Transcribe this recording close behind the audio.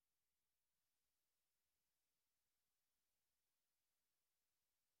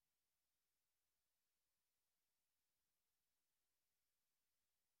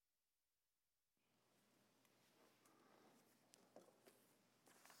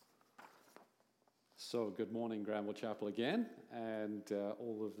So good morning, Granville Chapel again, and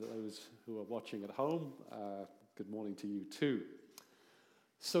all of those who are watching at home, good morning to you too.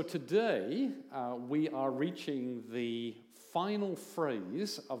 So today, we are reaching the final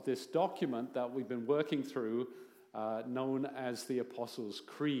phrase of this document that we've been working through, known as the Apostles'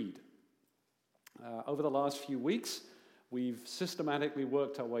 Creed. Over the last few weeks, we've systematically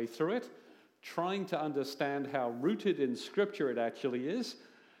worked our way through it, trying to understand how rooted in Scripture it actually is,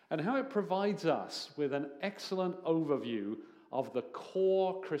 and how it provides us with an excellent overview of the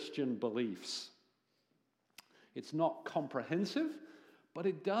core Christian beliefs. It's not comprehensive, but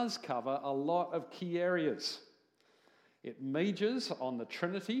it does cover a lot of key areas. It majors on the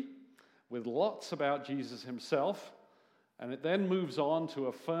Trinity, with lots about Jesus himself, and it then moves on to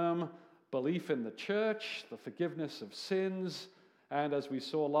affirm belief in the church, the forgiveness of sins, and as we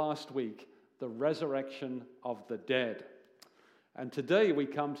saw last week, the resurrection of the dead. And today we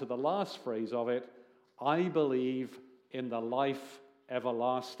come to the last phrase of it, I believe in the life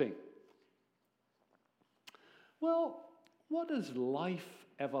everlasting. Well, what does life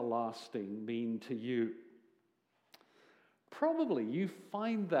everlasting mean to you? Probably you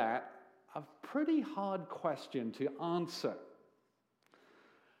find that a pretty hard question to answer.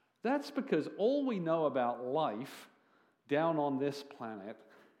 That's because all we know about life down on this planet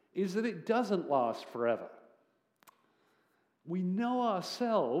is that it doesn't last forever. We know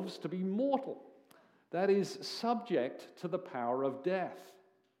ourselves to be mortal, that is, subject to the power of death.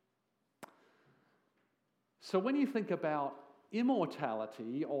 So when you think about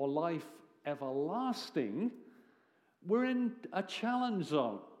immortality or life everlasting, we're in a challenge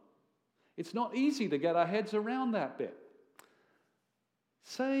zone. It's not easy to get our heads around that bit.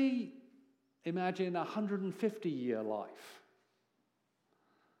 Say, imagine a 150-year life.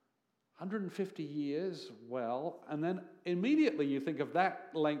 150 years, well, and then immediately you think of that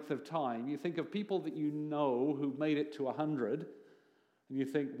length of time. You think of people that you know who've made it to 100, and you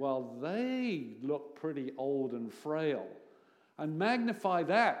think, well, they look pretty old and frail. And magnify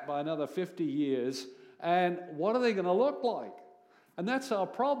that by another 50 years, and what are they going to look like? And that's our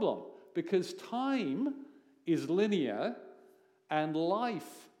problem, because time is linear, and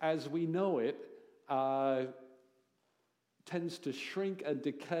life, as we know it, tends to shrink and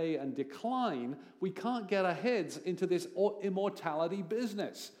decay and decline. We can't get our heads into this immortality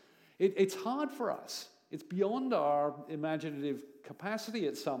business. It's hard for us. It's beyond our imaginative capacity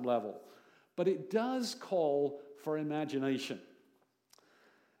at some level. But it does call for imagination.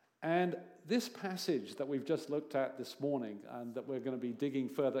 And this passage that we've just looked at this morning and that we're going to be digging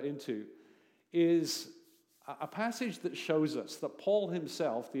further into is a passage that shows us that Paul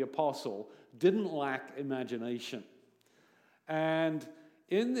himself, the apostle, didn't lack imagination. And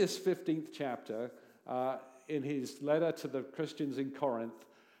in this 15th chapter, in his letter to the Christians in Corinth,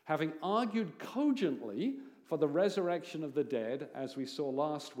 having argued cogently for the resurrection of the dead, as we saw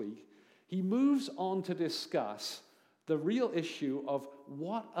last week, he moves on to discuss the real issue of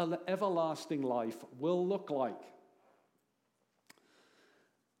what an everlasting life will look like.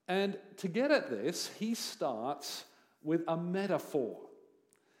 And to get at this, he starts with a metaphor.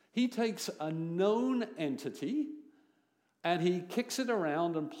 He takes a known entity and he kicks it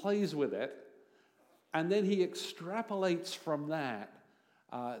around and plays with it, and then he extrapolates from that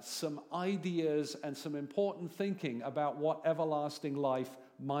some ideas and some important thinking about what everlasting life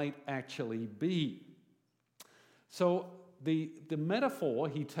might actually be. So the metaphor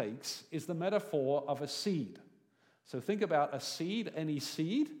he takes is the metaphor of a seed. So think about a seed, any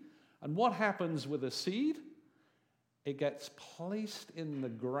seed, and what happens with a seed? It gets placed in the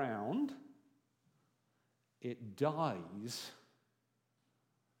ground, it dies,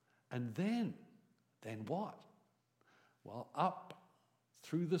 and then what? Well, up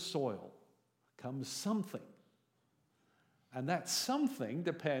through the soil comes something. And that something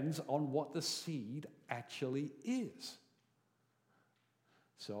depends on what the seed actually is.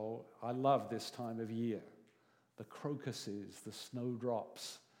 So I love this time of year. The crocuses, the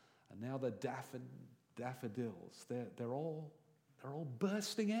snowdrops, and now the daffodils. They're all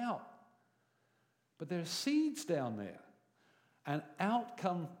bursting out. But there are seeds down there. And out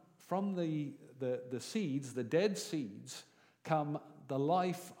come from the seeds, the dead seeds, come the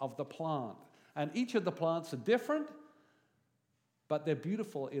life of the plant. And each of the plants are different, but they're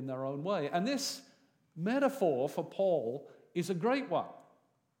beautiful in their own way. And this metaphor for Paul is a great one,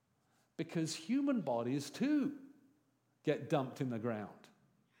 because human bodies too get dumped in the ground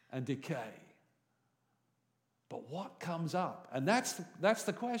and decay. But what comes up? And that's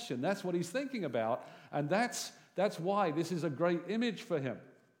the question. That's what he's thinking about. And that's why this is a great image for him.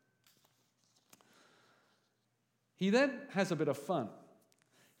 He then has a bit of fun.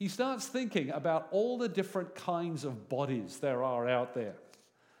 he starts thinking about all the different kinds of bodies there are out there.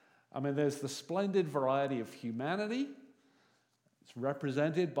 I mean, there's the splendid variety of humanity. It's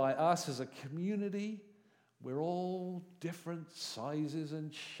represented by us as a community. We're all different sizes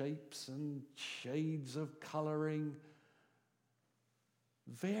and shapes and shades of coloring.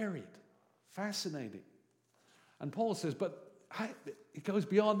 Varied, fascinating. And Paul says, but it goes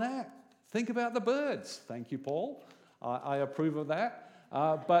beyond that. Think about the birds. Thank you, Paul. I approve of that.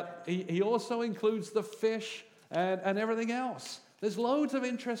 But he also includes the fish and everything else. There's loads of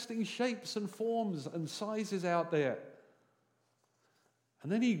interesting shapes and forms and sizes out there. And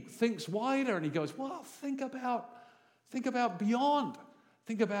then he thinks wider and he goes, well, think about beyond.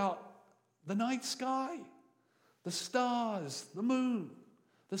 Think about the night sky, the stars, the moon,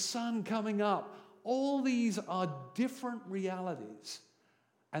 the sun coming up. All these are different realities,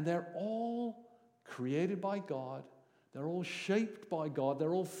 and they're all created by God. They're all shaped by God.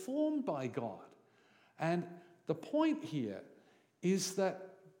 They're all formed by God. And the point here is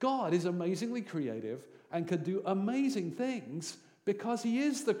that God is amazingly creative and can do amazing things because he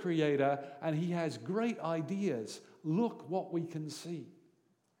is the creator and he has great ideas. Look what we can see.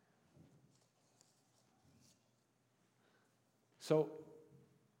 So,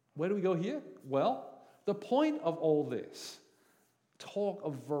 where do we go here? Well, the point of all this talk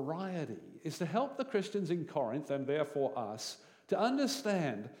of variety is to help the Christians in Corinth, and therefore us, to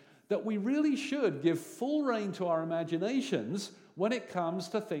understand that we really should give full rein to our imaginations when it comes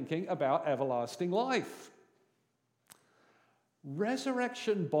to thinking about everlasting life.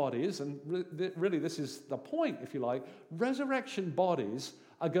 Resurrection bodies, and really this is the point, if you like, resurrection bodies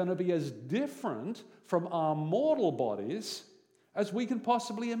are going to be as different from our mortal bodies as we can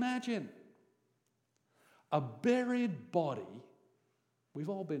possibly imagine. A buried body, we've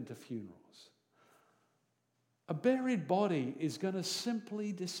all been to funerals. A buried body is going to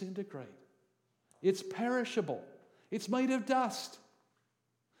simply disintegrate. It's perishable. It's made of dust.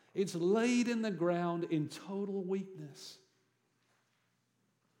 It's laid in the ground in total weakness.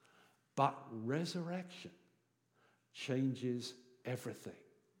 But resurrection changes everything.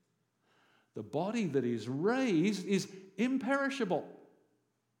 The body that is raised is imperishable.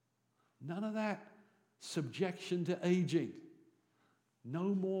 None of that subjection to aging.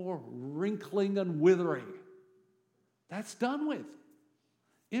 No more wrinkling and withering. That's done with.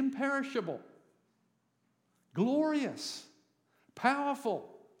 Imperishable. Glorious. Powerful.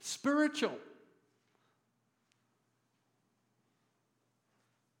 Spiritual.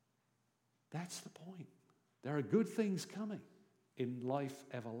 That's the point. There are good things coming in life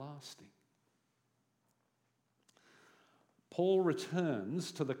everlasting. Paul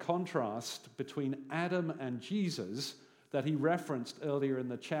returns to the contrast between Adam and Jesus that he referenced earlier in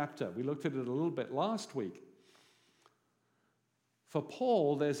the chapter. We looked at it a little bit last week. For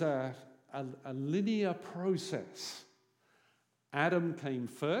Paul, there's a linear process. Adam came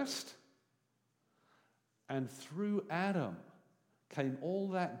first, and through Adam came all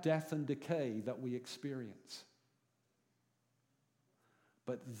that death and decay that we experience.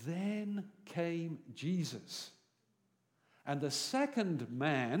 But then came Jesus. And the second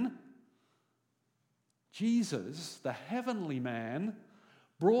man, Jesus, the heavenly man,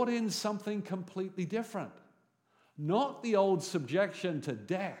 brought in something completely different. Not the old subjection to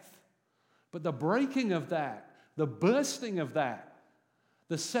death, but the breaking of that, the bursting of that,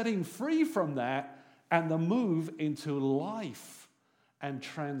 the setting free from that, and the move into life and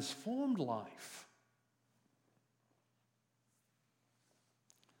transformed life.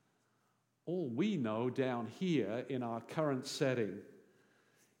 All we know down here in our current setting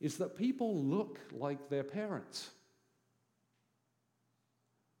is that people look like their parents.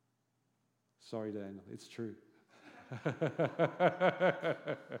 Sorry, Daniel, it's true.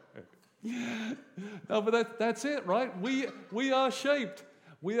 No, but that's it, right? We are shaped.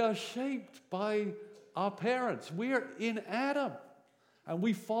 We are shaped by our parents. We are in Adam, and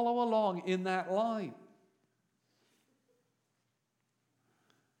we follow along in that line.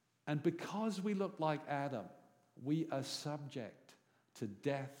 And because we look like Adam, we are subject to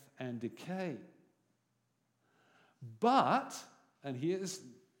death and decay. But, and here's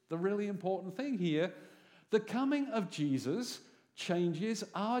the really important thing here, the coming of Jesus changes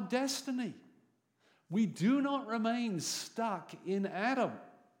our destiny. We do not remain stuck in Adam.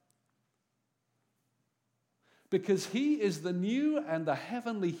 Because he is the new and the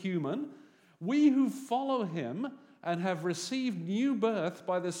heavenly human, we who follow him and have received new birth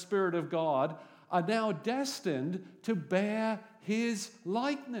by the Spirit of God are now destined to bear his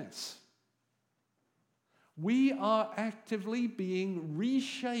likeness. We are actively being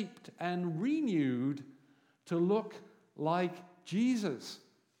reshaped and renewed to look like Jesus.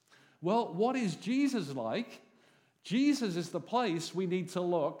 Well, what is Jesus like? Jesus is the place we need to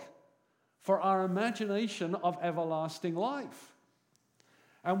look for our imagination of everlasting life.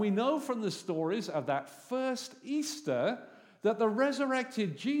 And we know from the stories of that first Easter that the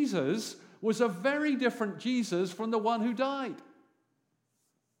resurrected Jesus was a very different Jesus from the one who died.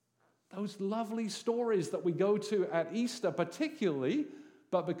 Those lovely stories that we go to at Easter particularly,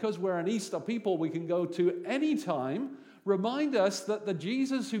 but because we're an Easter people, we can go to any time, remind us that the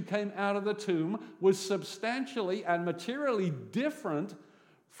Jesus who came out of the tomb was substantially and materially different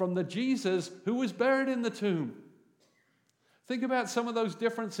from the Jesus who was buried in the tomb. Think about some of those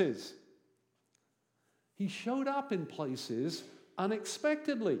differences. He showed up in places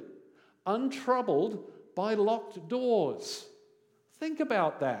unexpectedly, untroubled by locked doors. Think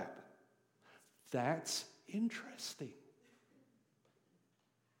about that. That's interesting.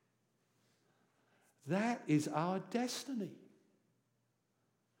 That is our destiny.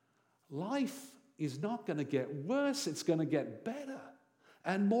 Life is not going to get worse, it's going to get better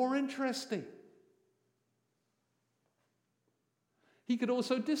and more interesting. He could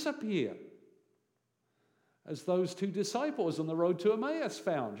also disappear, as those two disciples on the road to Emmaus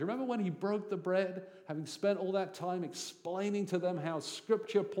found. Do you remember when he broke the bread, having spent all that time explaining to them how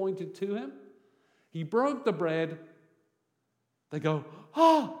Scripture pointed to him? He broke the bread. They go,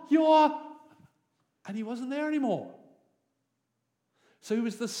 "Oh, you are..." And he wasn't there anymore. So he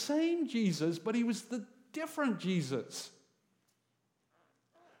was the same Jesus, but he was the different Jesus.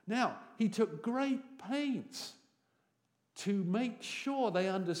 Now, he took great pains to make sure they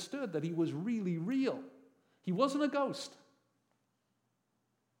understood that he was really real. He wasn't a ghost.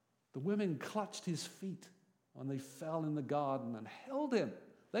 The women clutched his feet when they fell in the garden and held him.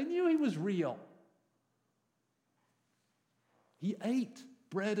 They knew he was real. He ate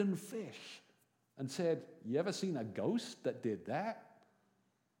bread and fish and said, "You ever seen a ghost that did that?"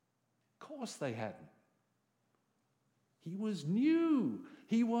 Of course they hadn't. He was new.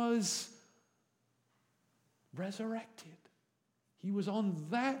 He was resurrected. He was on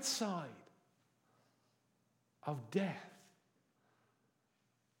that side of death.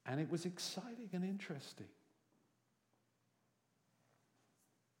 And it was exciting and interesting.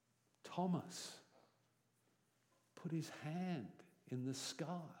 Thomas put his hand in the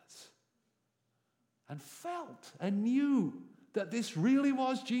scars and felt and knew that this really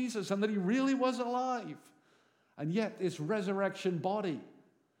was Jesus and that he really was alive. And yet this resurrection body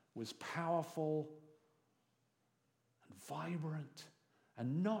was powerful and vibrant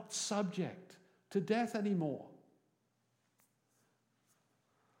and not subject to death anymore.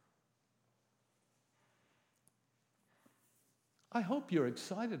 I hope you're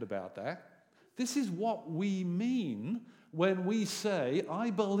excited about that. This is what we mean when we say, "I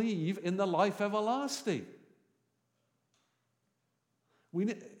believe in the life everlasting."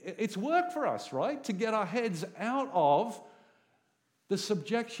 It's work for us, right? To get our heads out of the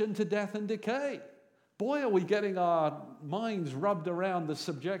subjection to death and decay. Boy, are we getting our minds rubbed around the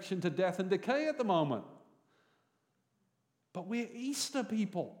subjection to death and decay at the moment. But we're Easter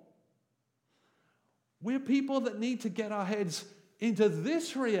people. We're people that need to get our heads into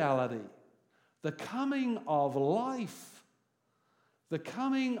this reality, the coming of life, the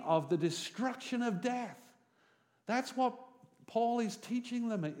coming of the destruction of death. That's what Paul is teaching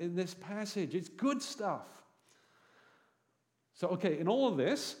them in this passage. It's good stuff. So, okay, in all of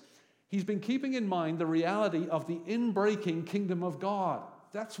this, he's been keeping in mind the reality of the inbreaking kingdom of God.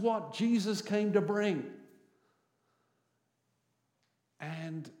 That's what Jesus came to bring.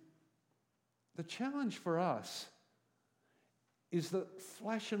 And the challenge for us is that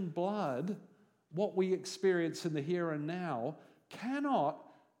flesh and blood, what we experience in the here and now, cannot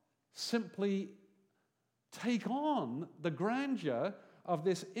simply take on the grandeur of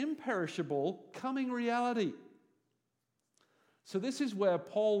this imperishable coming reality. So this is where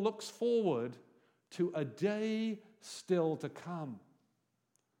Paul looks forward to a day still to come.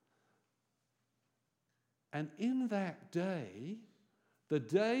 And in that day, the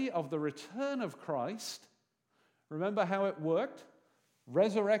day of the return of Christ, remember how it worked?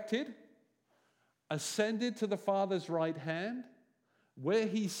 Resurrected, ascended to the Father's right hand, where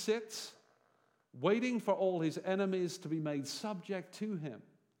he sits, waiting for all his enemies to be made subject to him.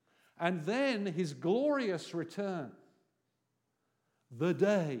 And then his glorious return. The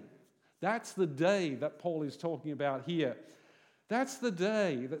day. That's the day that Paul is talking about here. That's the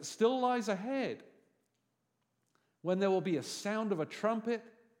day that still lies ahead, when there will be a sound of a trumpet,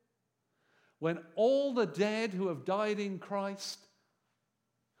 when all the dead who have died in Christ,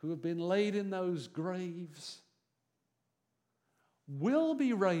 who have been laid in those graves, will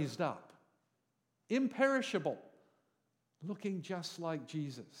be raised up, imperishable, looking just like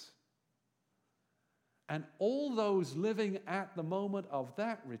Jesus. And all those living at the moment of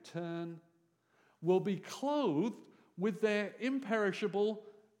that return will be clothed with their imperishable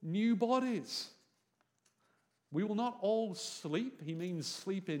new bodies. We will not all sleep, he means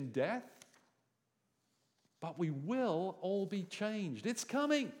sleep in death, but we will all be changed. It's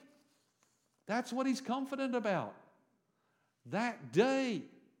coming. That's what he's confident about. That day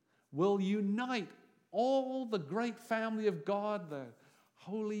will unite all the great family of God, the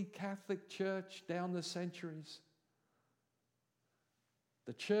Holy Catholic Church down the centuries.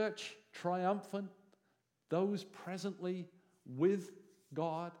 The church triumphant, those presently with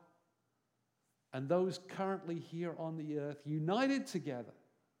God, and those currently here on the earth, united together,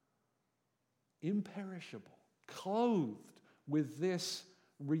 imperishable, clothed with this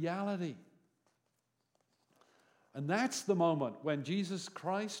reality. And that's the moment when Jesus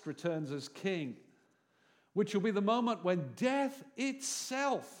Christ returns as King, which will be the moment when death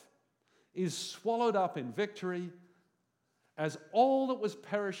itself is swallowed up in victory as all that was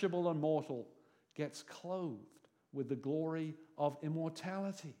perishable and mortal gets clothed with the glory of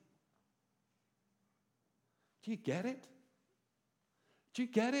immortality. Do you get it? Do you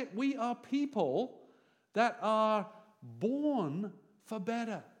get it? We are people that are born for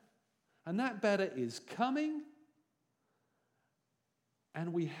better. And that better is coming.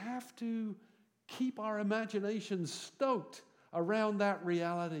 And we have to keep our imaginations stoked around that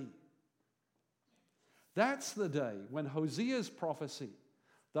reality. That's the day when Hosea's prophecy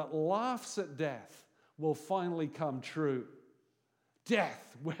that laughs at death will finally come true.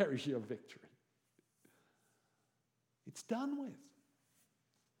 Death, where is your victory? It's done with.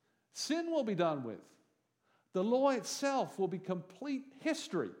 Sin will be done with. The law itself will be complete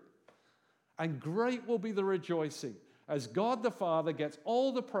history. And great will be the rejoicing as God the Father gets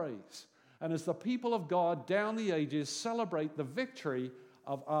all the praise and as the people of God down the ages celebrate the victory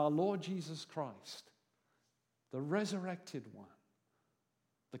of our Lord Jesus Christ, the resurrected one,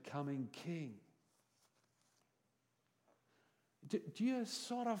 the coming King. Do you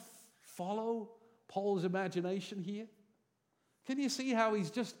sort of follow Paul's imagination here? Can you see how he's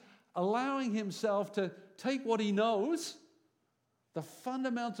just allowing himself to take what he knows, the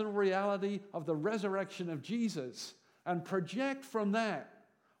fundamental reality of the resurrection of Jesus, and project from that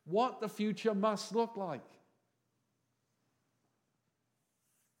what the future must look like?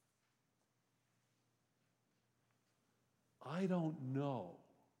 I don't know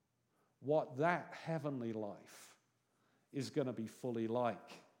what that heavenly life is going to be fully like.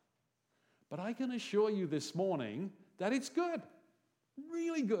 But I can assure you this morning that it's good,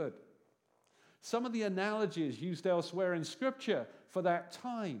 really good. Some of the analogies used elsewhere in Scripture for that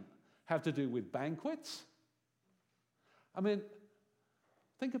time have to do with banquets. I mean,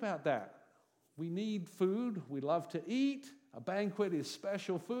 think about that. We need food. We love to eat. A banquet is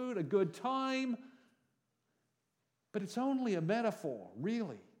special food, a good time. But it's only a metaphor,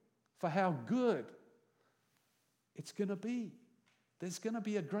 really, for how good it's going to be. There's going to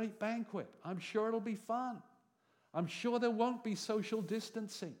be a great banquet. I'm sure it'll be fun. I'm sure there won't be social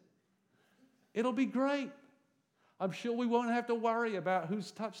distancing. It'll be great. I'm sure we won't have to worry about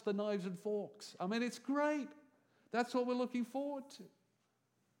who's touched the knives and forks. I mean, it's great. That's what we're looking forward to.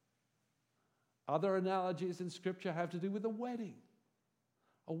 Other analogies in Scripture have to do with a wedding.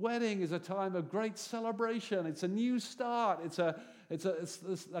 A wedding is a time of great celebration. It's a new start. It's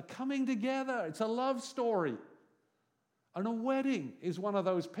a coming together. It's a love story. And a wedding is one of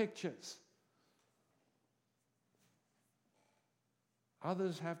those pictures.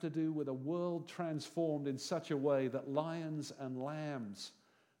 Others have to do with a world transformed in such a way that lions and lambs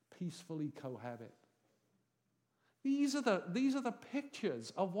peacefully cohabit. These are the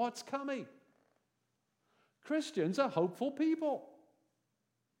pictures of what's coming. Christians are hopeful people.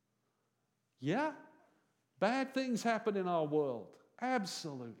 Yeah, bad things happen in our world.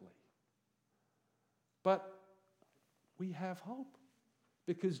 Absolutely. But we have hope.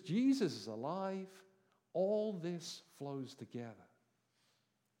 Because Jesus is alive, all this flows together.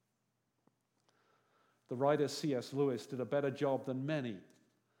 The writer C.S. Lewis did a better job than many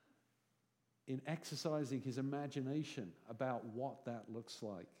in exercising his imagination about what that looks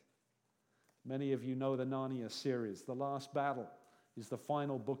like. Many of you know the Narnia series. The Last Battle is the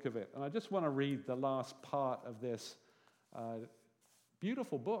final book of it. And I just want to read the last part of this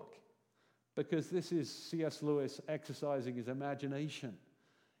beautiful book, because this is C.S. Lewis exercising his imagination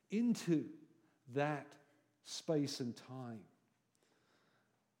into that space and time.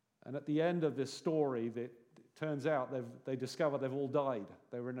 And at the end of this story, it turns out they discover they've all died.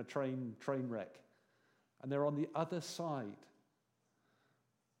 They were in a train wreck. And they're on the other side.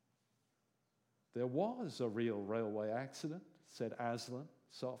 There was a real railway accident, said Aslan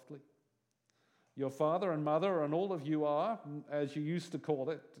softly. Your father and mother and all of you are, as you used to call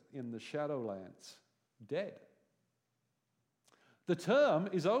it in the Shadowlands, dead. The term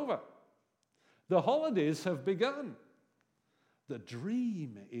is over. The holidays have begun. The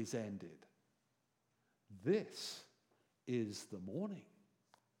dream is ended. This is the morning.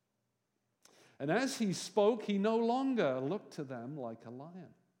 And as he spoke, he no longer looked to them like a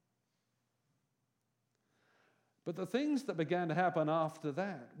lion. But the things that began to happen after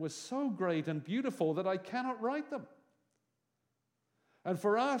that were so great and beautiful that I cannot write them. And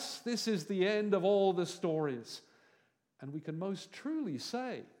for us, this is the end of all the stories. And we can most truly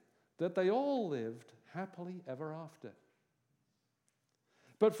say that they all lived happily ever after.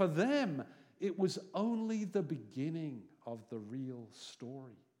 But for them, it was only the beginning of the real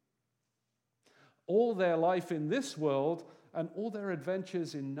story. All their life in this world and all their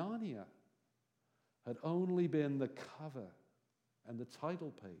adventures in Narnia had only been the cover and the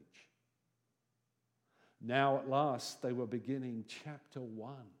title page. Now at last they were beginning chapter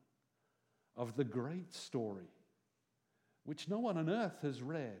 1 of the great story, which no one on earth has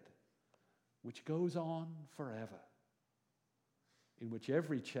read, which goes on forever, in which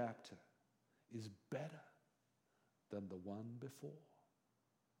every chapter is better than the one before.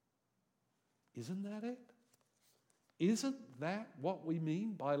 Isn't that it? Isn't that what we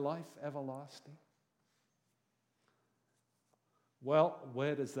mean by life everlasting? Well,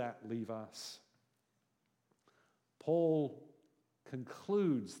 where does that leave us? Paul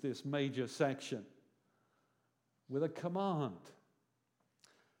concludes this major section with a command.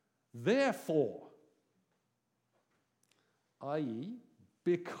 Therefore, i.e.,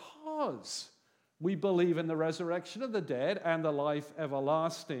 because we believe in the resurrection of the dead and the life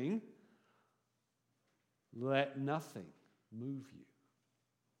everlasting, let nothing move you.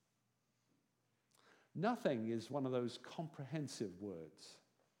 Nothing is one of those comprehensive words.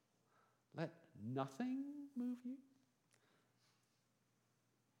 Let nothing move you.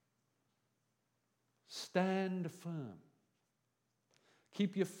 Stand firm.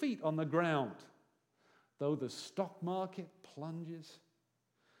 Keep your feet on the ground, though the stock market plunges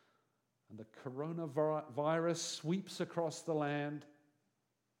and the coronavirus sweeps across the land.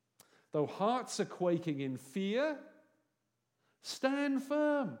 Though hearts are quaking in fear, stand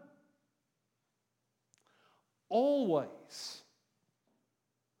firm. Always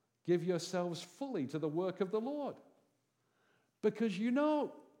give yourselves fully to the work of the Lord, because you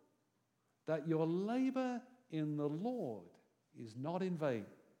know that your labor in the Lord is not in vain.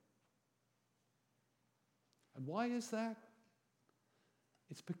 And why is that?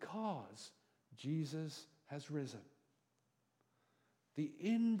 It's because Jesus has risen. The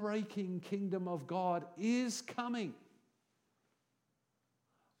inbreaking kingdom of God is coming.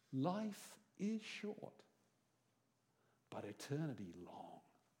 Life is short, but eternity long.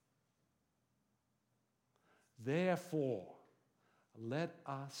 Therefore, let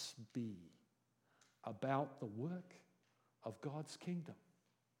us be about the work of God's kingdom.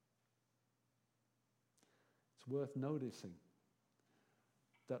 It's worth noticing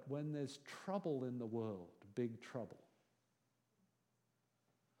that when there's trouble in the world, big trouble,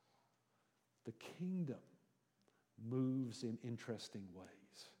 the kingdom moves in interesting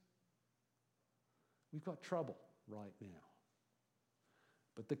ways. We've got trouble right now.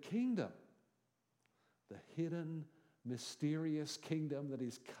 But the kingdom, the hidden, mysterious kingdom that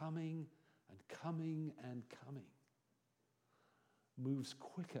is coming and coming and coming, moves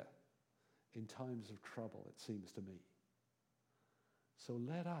quicker in times of trouble, it seems to me. So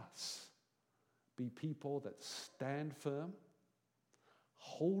let us be people that stand firm,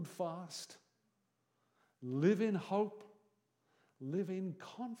 hold fast, live in hope, live in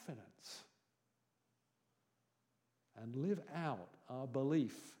confidence, and live out our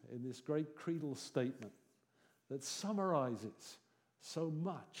belief in this great creedal statement that summarizes so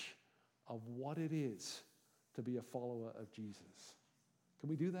much of what it is to be a follower of Jesus. Can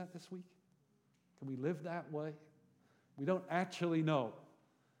we do that this week? Can we live that way? We don't actually know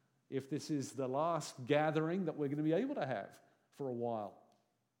if this is the last gathering that we're going to be able to have for a while.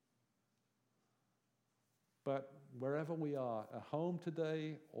 But wherever we are, at home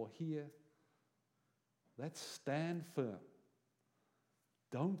today or here, let's stand firm.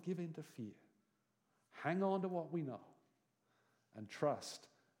 Don't give in to fear. Hang on to what we know and trust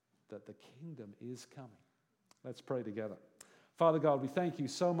that the kingdom is coming. Let's pray together. Father God, we thank you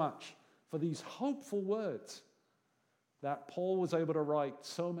so much for these hopeful words that Paul was able to write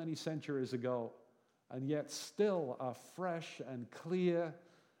so many centuries ago, and yet still are fresh and clear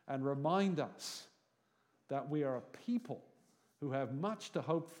and remind us that we are a people who have much to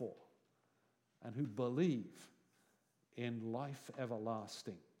hope for and who believe in life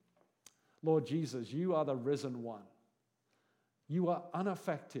everlasting. Lord Jesus, you are the risen one. You are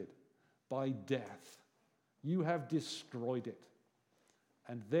unaffected by death. You have destroyed it.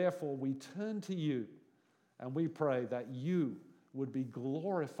 And therefore we turn to you and we pray that you would be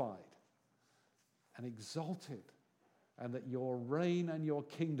glorified and exalted, and that your reign and your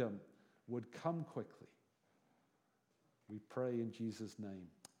kingdom would come quickly. We pray in Jesus' name.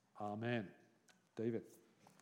 Amen. David.